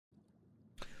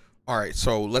All right,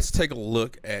 so let's take a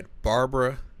look at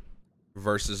Barbara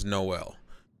versus Noelle.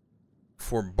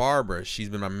 For Barbara, she's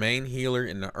been my main healer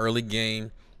in the early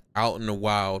game, out in the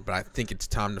wild, but I think it's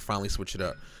time to finally switch it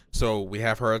up. So we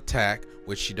have her attack,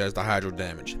 which she does the hydro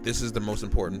damage. This is the most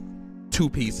important two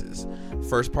pieces.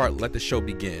 First part, let the show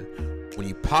begin. When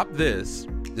you pop this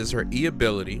is her E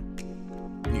ability.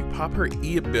 When you pop her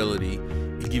E ability,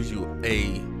 it gives you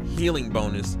a healing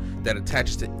bonus that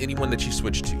attaches to anyone that you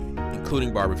switch to,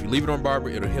 including Barbara. If you leave it on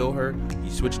Barbara, it'll heal her. You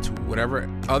switch it to whatever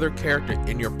other character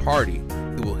in your party,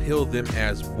 it will heal them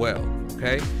as well,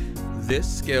 okay?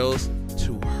 This scales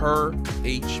to her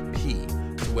HP.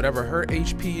 So whatever her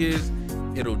HP is,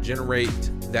 it'll generate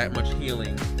that much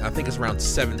healing. I think it's around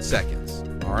 7 seconds,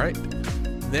 all right?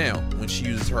 Now, when she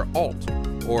uses her ult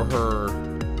or her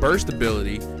burst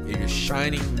ability, it is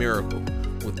Shining Miracle.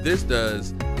 What this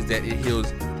does is that it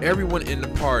heals everyone in the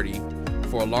party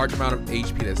for a large amount of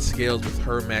HP that scales with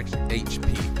her max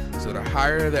HP. So the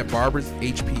higher that Barbara's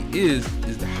HP is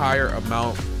the higher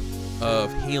amount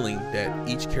of healing that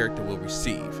each character will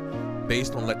receive.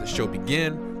 Based on Let the Show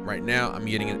Begin, right now I'm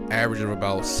getting an average of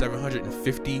about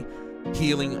 750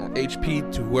 healing on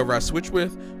HP to whoever I switch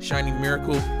with. Shining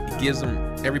Miracle, it gives them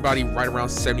everybody right around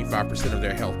 75% of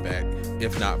their health back,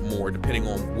 if not more, depending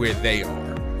on where they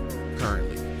are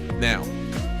currently. Now,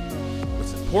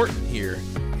 what's important here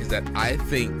is that I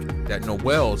think that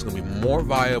Noelle is going to be more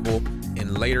viable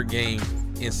in later game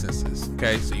instances.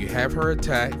 Okay, so you have her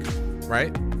attack,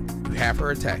 right? You have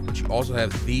her attack, but you also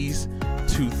have these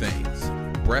two things.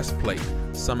 Breastplate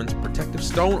summons protective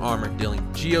stone armor, dealing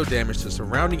geo damage to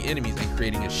surrounding enemies and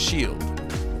creating a shield.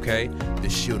 Okay,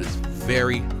 this shield is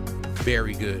very,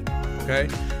 very good. Okay,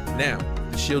 now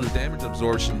the shield's damage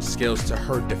absorption scales to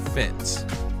her defense.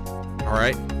 All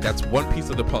right, that's one piece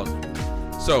of the puzzle.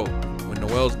 So when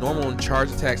Noelle's normal and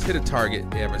charge attacks hit a target,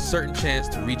 they have a certain chance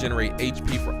to regenerate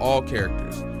HP for all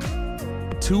characters.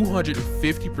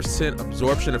 250%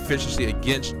 absorption efficiency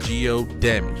against geo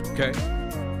damage. Okay,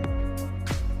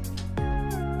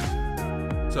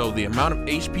 so the amount of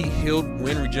HP healed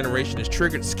when regeneration is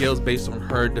triggered scales based on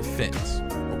her defense.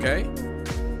 Okay,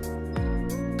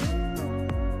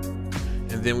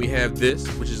 and then we have this,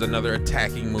 which is another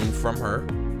attacking move from her.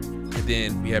 And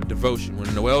then we have Devotion.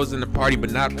 When Noelle is in the party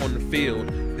but not on the field,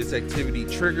 this activity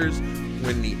triggers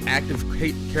when the active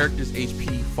character's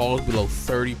HP falls below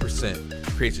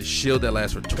 30%. Creates a shield that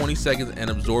lasts for 20 seconds and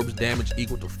absorbs damage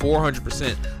equal to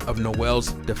 400% of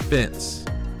Noelle's defense.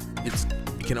 It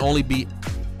can only be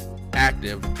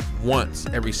active once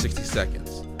every 60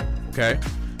 seconds. Okay,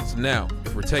 so now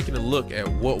if we're taking a look at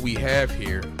what we have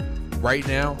here, right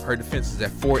now her defense is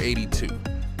at 482.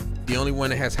 The only one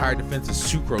that has higher defense is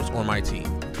Sucrose on my team.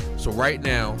 So right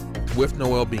now, with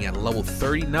Noelle being at level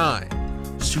 39,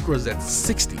 Sucrose is at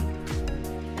 60.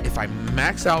 If I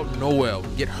max out Noelle,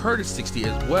 get her to 60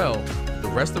 as well, the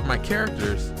rest of my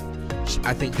characters,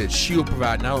 I think that she will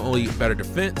provide not only better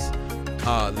defense,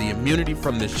 the immunity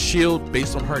from the shield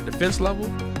based on her defense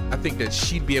level. I think that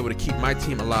she'd be able to keep my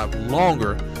team alive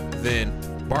longer than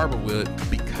Barbara would,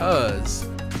 because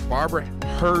Barbara,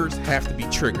 hers have to be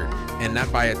triggered and not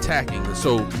by attacking.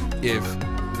 So if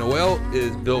Noelle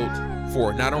is built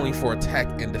for not only for attack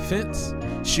and defense,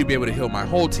 she'll be able to heal my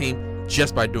whole team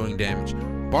just by doing damage.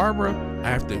 Barbara, I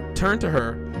have to turn to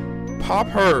her, pop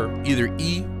her either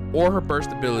E or her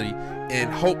burst ability,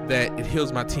 and hope that it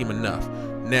heals my team enough.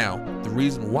 Now, the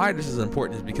reason why this is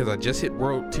important is because I just hit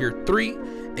World Tier 3,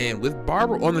 and with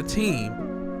Barbara on the team,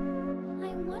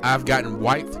 I've gotten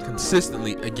wiped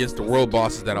consistently against the world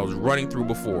bosses that I was running through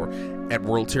before at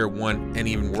World Tier 1 and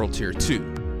even World Tier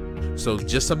 2. So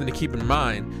just something to keep in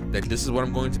mind, that this is what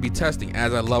I'm going to be testing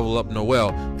as I level up Noelle,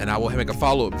 and I will make a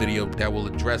follow-up video that will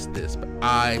address this. But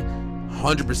I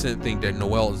 100% think that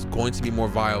Noelle is going to be more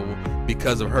viable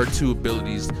because of her two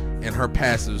abilities and her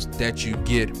passives that you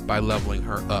get by leveling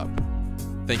her up.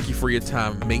 Thank you for your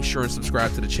time. Make sure and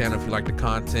subscribe to the channel if you like the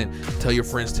content. Tell your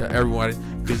friends, tell everyone.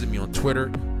 Visit me on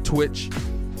Twitter, Twitch,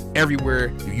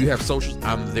 everywhere. If you have socials,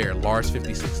 I'm there.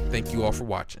 Lars56. Thank you all for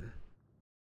watching.